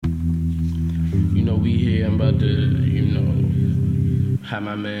We here. I'm about to, have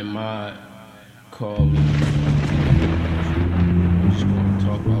my man MAUD call me. Just gonna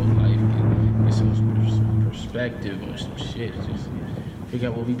talk about life, get some perspective on some shit. Just figure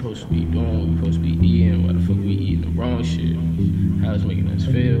out what we supposed to be doing, what we supposed to be eating, why the fuck we eating the wrong shit, how it's making us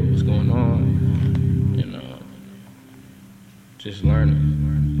feel, what's going on, just learning.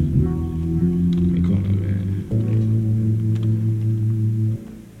 They call him, man.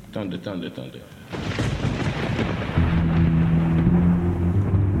 Thunder.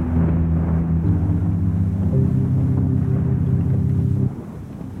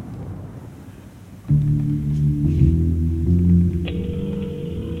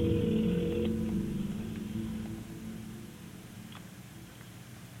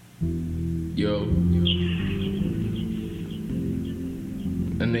 Yo.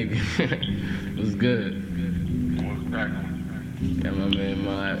 That nigga was good. Yeah, my man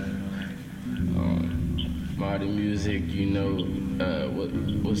MAUD. MAUD music,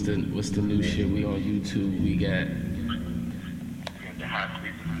 what's the new shit? We on YouTube. We got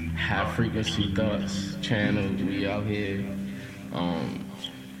High Frequency Thoughts channel. We out here.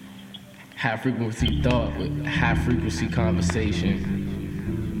 High frequency thought with high frequency conversation,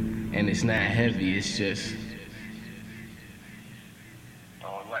 and it's not heavy. It's just.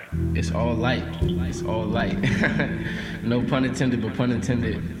 It's all light. It's all light. No pun intended, but pun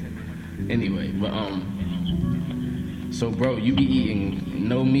intended. Anyway, but so bro, you be eating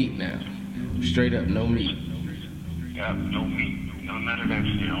no meat now, straight up no meat. Yeah, no meat, no none of that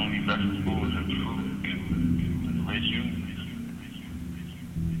shit. Only vegetables and fruit.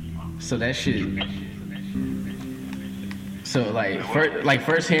 So that shit. So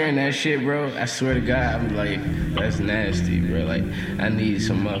first hearing that shit, bro, I swear to God, I'm like, that's nasty, bro. Like, I need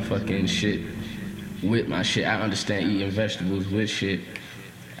some motherfucking shit with my shit. I understand eating vegetables with shit.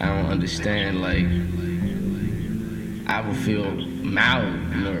 I don't understand, like, I would feel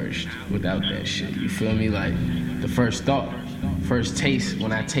malnourished without that shit. You feel me? Like, the first thought, first taste,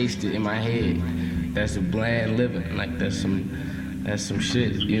 when I taste it in my head, that's a bland living. Like, that's some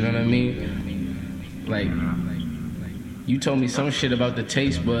shit. You know what I mean? Like, you told me some shit about the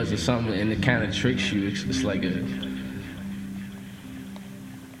taste buds or something, and it kind of tricks you. It's like a...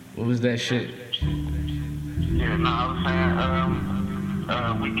 What was that shit? Yeah, no, I was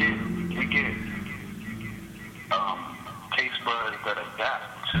saying, we get taste buds that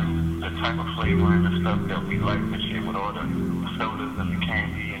adapt to the type of flavoring and stuff that we like, the shit with all the sodas and the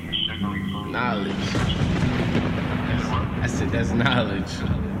candy and the sugary food. Knowledge. I said that's knowledge.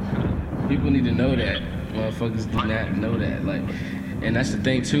 People need to know that. Motherfuckers do not know that. Like, and that's the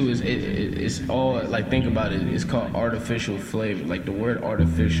thing too, is it's all, like, think about it, it's called artificial flavor. Like, the word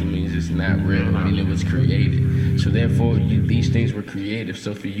artificial means it's not real. I mean, it was created. So therefore, these things were creative.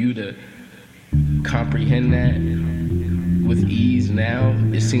 So for you to comprehend that with ease now,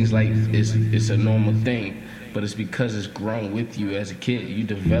 it seems like it's a normal thing. But it's because it's grown with you as a kid. You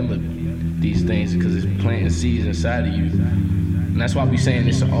develop these things because it's planting seeds inside of you. And that's why we saying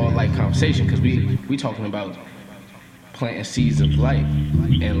it's an all-light conversation, because we talking about planting seeds of life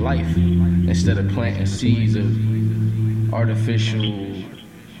and life instead of planting seeds of artificial,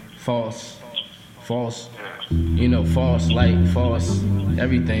 false light, false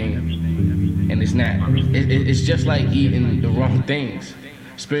everything. And it's not. It's just like eating the wrong things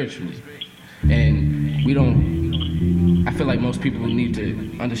spiritually. And I feel like most people need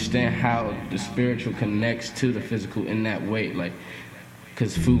to understand how the spiritual connects to the physical in that way, like,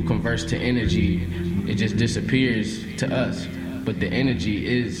 because food converts to energy, it just disappears to us, but the energy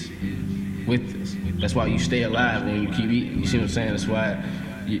is with us. That's why you stay alive when you keep eating. You see what I'm saying? That's why,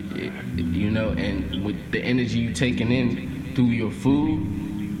 and with the energy you taking in through your food,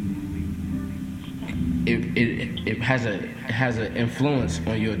 it has an influence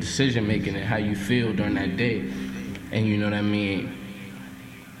on your decision making and how you feel during that day. And you know what I mean?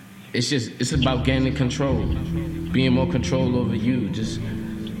 It's about gaining control, being more control over you, just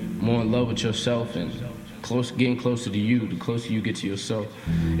more in love with yourself and getting closer to you, the closer you get to yourself.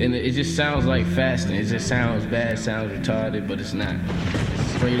 And it just sounds like fasting. It just sounds bad, sounds retarded, but it's not.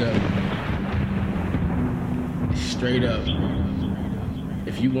 It's straight up.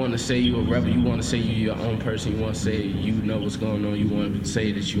 If you want to say you're a rebel, you want to say you're your own person, you want to say you know what's going on, you want to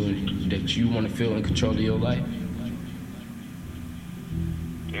say that you want to feel in control of your life.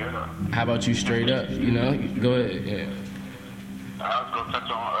 Yeah. How about you straight up, Go ahead, yeah. I was going to touch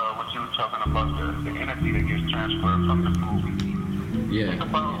on what you were talking about, the energy that gets transferred from the food. Yeah.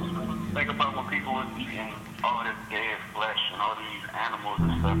 Think about when people were eating all this dead flesh and all these animals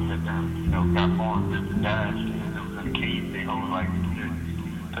and stuff that got born, that died, and it was in a cave, they hold like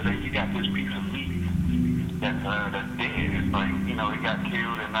So then you got this piece of meat that's dead. It's like, it got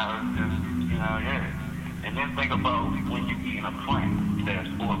killed and now it's just, yeah. And then think about when you're eating a plant that's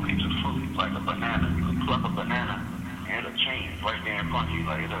or a piece of fruit, like a banana. You can pluck a banana and it'll change right there in front of you.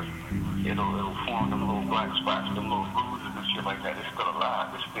 Like it'll form them little black spots, them little bruises and shit like that. It's still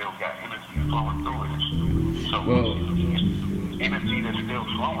alive. It's still got energy flowing through it. So energy that's still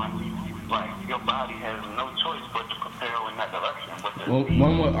flowing, like your body has no choice but to propel in that direction. Well,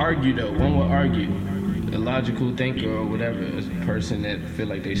 one would argue, a logical thinker or whatever, a person that feel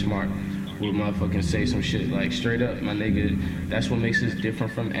like they smart, will motherfucking say some shit like, straight up, my nigga, that's what makes us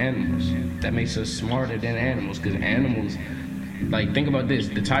different from animals. That makes us smarter than animals, because animals, like, think about this,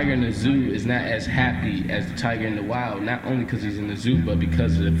 the tiger in the zoo is not as happy as the tiger in the wild, not only because he's in the zoo, but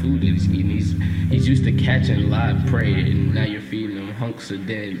because of the food that he's eating. He's used to catching live prey, and now you're feeding him hunks of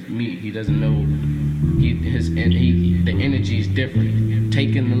dead meat. He doesn't know, the energy is different.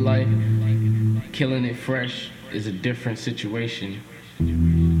 Taking the life, killing it fresh is a different situation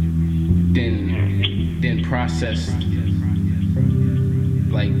than processed,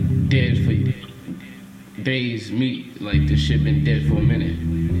 like dead for days meat. Like this shit been dead for a minute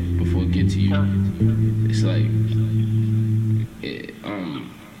before it get to you. It's like,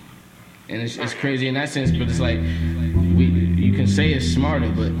 and it's crazy in that sense, but it's like, you can say it's smarter,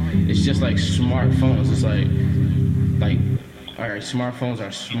 but it's just like smartphones. It's like, all right, smartphones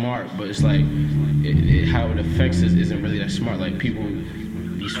are smart, but it's like, how it affects us isn't really that smart. Like people,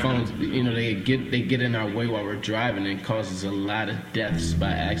 these phones, they get in our way while we're driving and causes a lot of deaths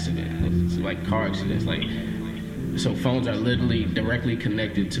by accident. It's like car accidents. Like, so phones are literally directly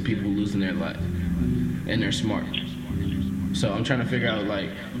connected to people losing their life, and they're smart. So I'm trying to figure out, like,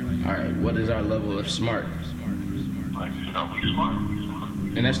 all right, what is our level of smart? Like, we smart.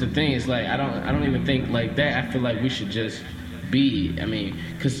 And that's the thing. It's like I don't even think like that. I feel like we should just be. I mean,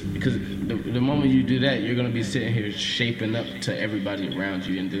 because the moment you do that, you're gonna be sitting here shaping up to everybody around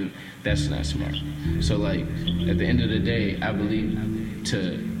you, and then that's not smart. So like at the end of the day, I believe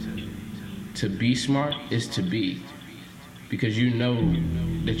to be smart is to be, because you know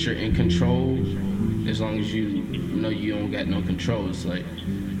that you're in control as long as you know you don't got no control. It's like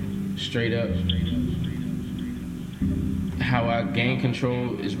straight up. How I gain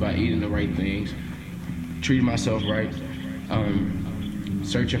control is by eating the right things, treating myself right,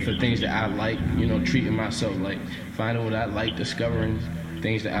 searching for things that I like, treating myself, like finding what I like, discovering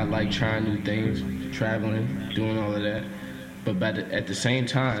things that I like, trying new things, traveling, doing all of that. But at the same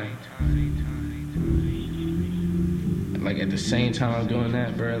time I'm doing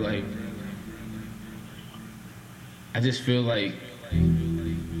that, bro, like, I just feel like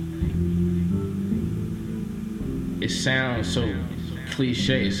it sounds so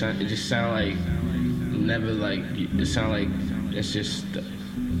cliche. It just sounds like it sounds like it's just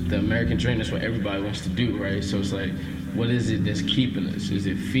the American dream. That's what everybody wants to do, right? So it's like, what is it that's keeping us? Is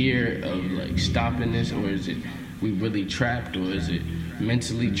it fear of like stopping this, or is it we really trapped, or is it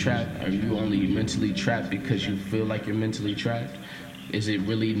mentally trapped? Are you only mentally trapped because you feel like you're mentally trapped? Is it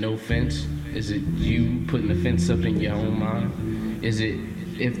really no fence? Is it you putting the fence up in your own mind? Is it,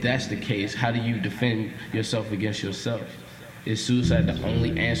 if that's the case, how do you defend yourself against yourself? Is suicide the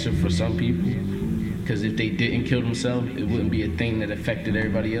only answer for some people? Because if they didn't kill themselves, it wouldn't be a thing that affected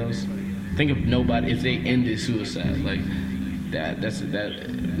everybody else. Think of nobody, if they ended suicide, like that's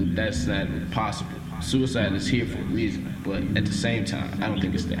not possible. Suicide is here for a reason, but at the same time, I don't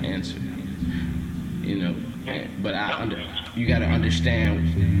think it's the answer. But you got to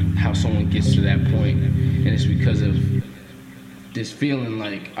understand how someone gets to that point, and it's because of this feeling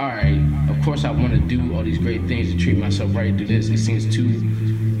like, all right, of course I want to do all these great things to treat myself right, do this. It seems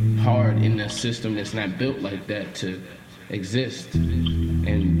too hard in a system that's not built like that to exist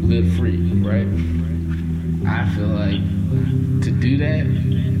and live free, right? I feel like to do that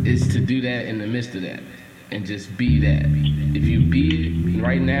is to do that in the midst of that and just be that. If you be it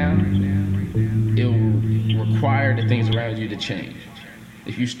right now, it will require the things around you to change.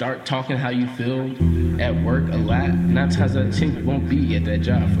 If you start talking how you feel at work a lot, 9 times out of 10 you won't be at that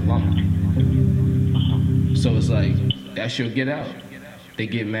job for long. So it's like, that's your get out. They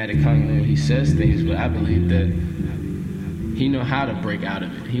get mad at Kanye when he says things, but I believe that he know how to break out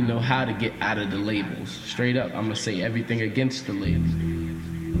of it. He know how to get out of the labels. Straight up, I'm gonna say everything against the labels.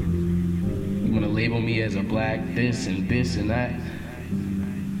 You wanna label me as a black this and that?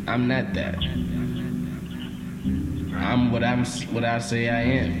 I'm not that. I'm what I say I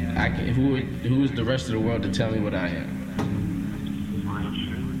am. I can. Who is the rest of the world to tell me what I am?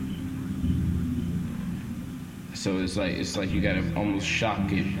 So it's like you gotta almost shock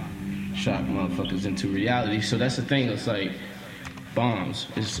motherfuckers into reality. So that's the thing. It's like bombs.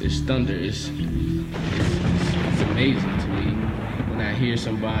 It's thunder. It's amazing to me when I hear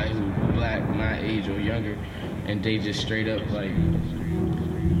somebody who's black, my age or younger, and they just straight up like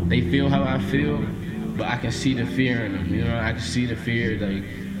they feel how I feel, but I can see the fear in them. You know, I can see the fear. Like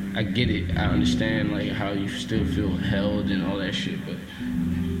I get it. I understand like how you still feel held and all that shit, but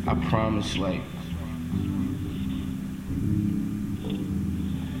I promise, like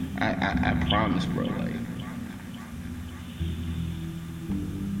I promise, bro, like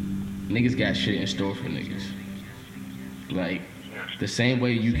niggas got shit in store for niggas. Like the same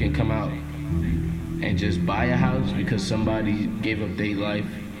way you can come out and just buy a house because somebody gave up their life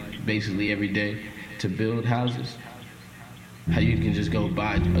basically every day to build houses. How you can just go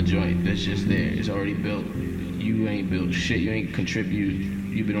buy a joint that's just there. It's already built. You ain't built shit. You ain't contributed.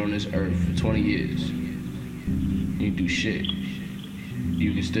 You've been on this earth for 20 years. You ain't do shit.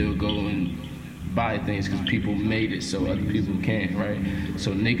 You can still go and buy things because people made it so other people can't, right?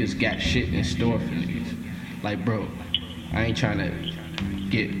 So niggas got shit in store for niggas. Like, bro, I ain't trying to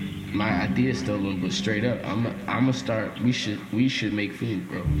get my ideas stolen, but straight up, I'ma start. We should make food,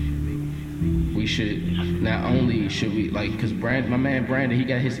 bro. We should. Not only should we like, cause my man Brandon, he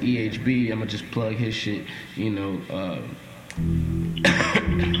got his EHB. I'ma just plug his shit. You know,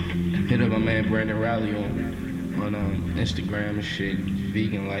 hit up my man Brandon Riley on Instagram and shit.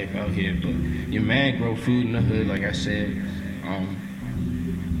 Vegan life out here, but your man grow food in the hood, like I said,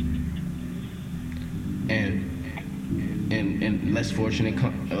 and less fortunate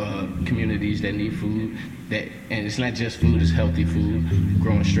communities that need food. And it's not just food; it's healthy food,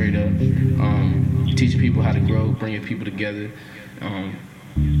 growing straight up. Teaching people how to grow, bringing people together.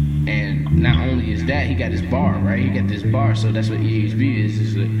 And not only is that, he got his bar, right? He got this bar, so that's what EHB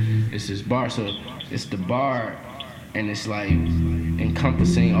is. It's his bar, so it's the bar. And it's like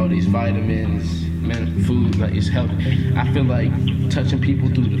encompassing all these vitamins, food, like it's healthy. I feel like touching people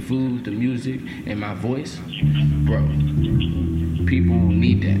through the food, the music, and my voice, bro. People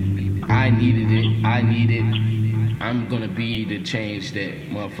need that. I needed it. I need it. I'm gonna be the change that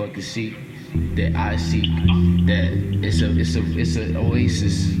motherfuckers seek, that I seek. That it's an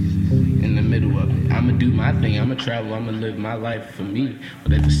oasis in the middle of it. I'ma do my thing. I'ma travel. I'ma live my life for me.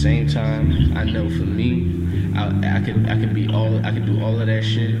 But at the same time, I know for me, I could do all of that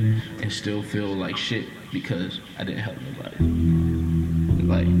shit and still feel like shit because I didn't help nobody.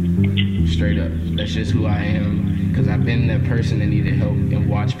 Like straight up, that's just who I am. Cause I've been that person that needed help and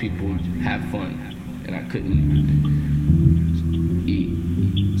watched people have fun, and I couldn't eat.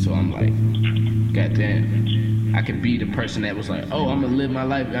 So I'm like, goddamn. I could be the person that was like, oh, I'm gonna live my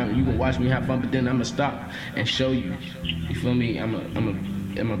life. You can watch me have fun, but then I'm gonna stop and show you. You feel me? I'm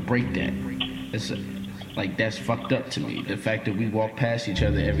gonna break that. Like that's fucked up to me. The fact that we walk past each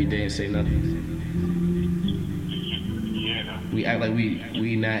other every day and say nothing. We act like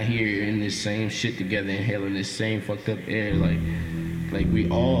we not here in this same shit together, inhaling this same fucked up air. Like we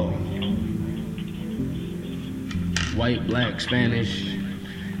all white, black, Spanish,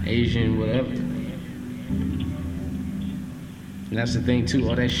 Asian, whatever. And that's the thing too.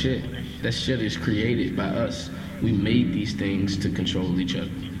 All that shit is created by us. We made these things to control each other.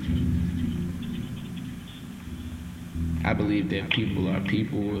 I believe that people are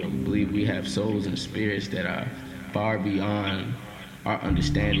people. I believe we have souls and spirits that are far beyond our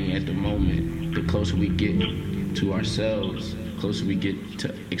understanding at the moment. The closer we get to ourselves, the closer we get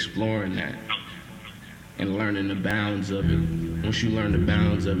to exploring that and learning the bounds of it. Once you learn the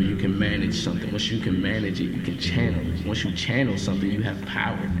bounds of it, you can manage something. Once you can manage it, you can channel it. Once you channel something, you have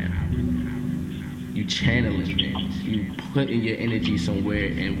power now. You channeling things. You putting your energy somewhere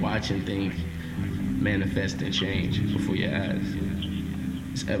and watching things manifest and change before your eyes.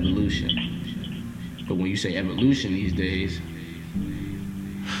 It's evolution. But when you say evolution these days,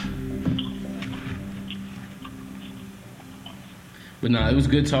 but no, it was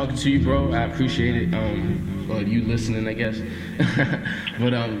good talking to you, bro. I appreciate it. Well, you listening, I guess.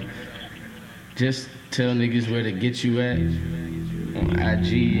 But just tell niggas where to get you at on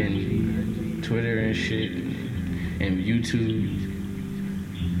IG and Twitter and shit and YouTube.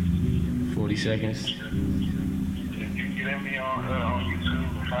 40 seconds. You can get me on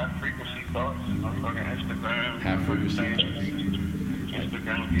YouTube, High Frequency Thoughts. I'm fucking Instagram. High Frequency Thoughts.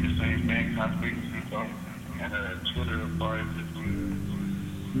 Instagram will be the same thing, High Frequency Thoughts. And Twitter, as far as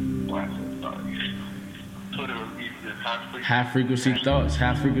Twitter will be just High Frequency Thoughts.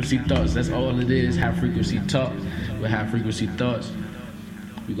 High Frequency Thoughts. That's all it is. High Frequency Talk with High Frequency Thoughts.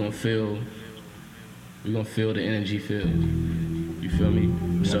 We're gonna feel the energy field. You feel me?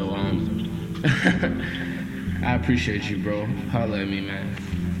 So I appreciate you, bro. Holla at me, man.